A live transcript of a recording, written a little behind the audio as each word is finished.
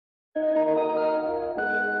Baby,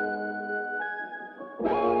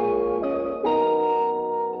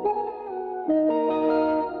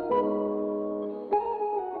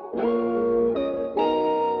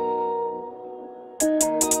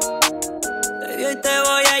 hoy te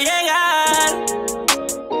voy a llegar,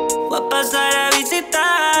 voy a pasar a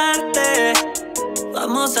visitarte.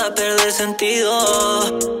 Vamos a perder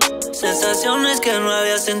sentido, sensaciones que no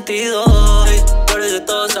había sentido. Hey, flores de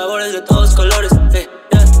todos, sabores de todos colores. Hey, yeah.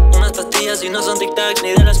 Unas pastillas y no son Tik Tak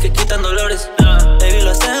ni de las que quitan dolores. Baby,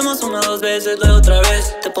 lo hacemos una, dos veces, luego otra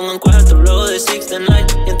vez. Te pongo en cuatro, luego de 6 de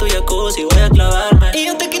night. Y en tu jacuzzi voy a clavarme. Y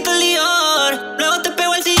yo te quito el Dior, luego te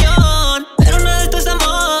pego el sillón. Pero nada de esto es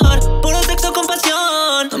amor, puro sexo con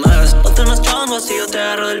pasión. No me hagas, ponte unos chongos y yo te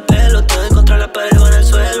agarro del pelo. Te doy contra la pared o en el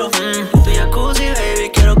suelo. En tu jacuzzi,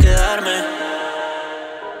 baby, quiero quedarme.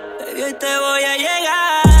 Baby, hoy te voy a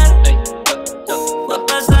llegar, voy a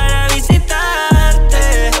pasar a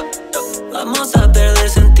visitarte. Vamos a perder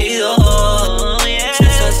sentido,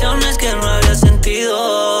 sensaciones que no había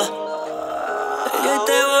sentido. Baby, hoy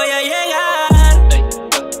te voy a llegar,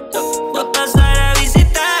 voy a pasar a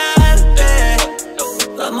visitarte.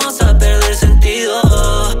 Vamos a perder sentido,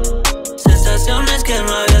 sensaciones que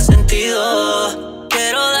no había sentido.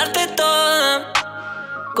 Quiero darte todo,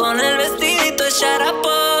 con el vestidito de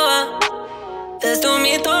Sharapoa. Es tu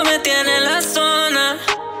mito, me tiene en la zona,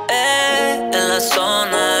 en la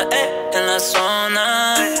zona, en la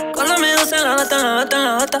zona. Con la medusa en la bata, en la bata, en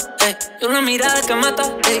la bata, y una mirada que mata,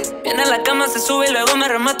 viene a la cama, se sube y luego me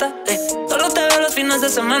remata, solo te veo los fines de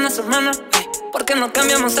semana, ¿por qué no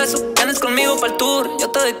cambiamos eso? Vienes conmigo pa'l tour, yo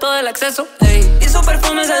te doy todo el acceso, y su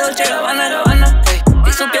perfume es de Dolce Gabbana, Gabbana,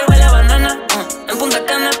 y su piel huele a banana, en Punta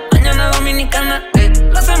Cana, mañana dominicana,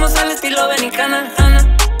 lo hacemos al estilo Benicana,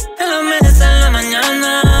 Ana. En la mesa en la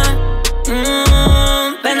mañana,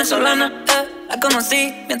 venezolana, la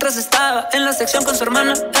conocí mientras estaba en la sección con su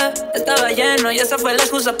hermana, estaba lleno y esa fue la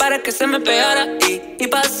excusa para que se me pegara. Y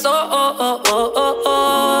pasó,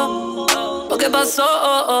 lo que pasó,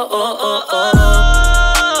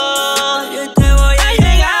 y hoy te voy a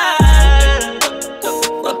llegar,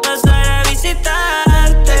 voy a pasar a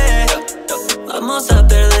visitarte. Vamos a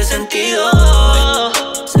perder sentido,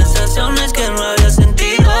 sensaciones que no había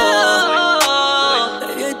sentido.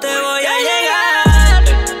 Baby, hoy te voy a llegar,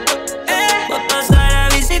 voy a pasar a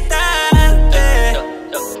visitarte.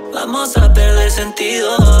 Vamos a perder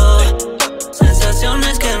sentido,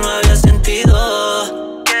 sensaciones que no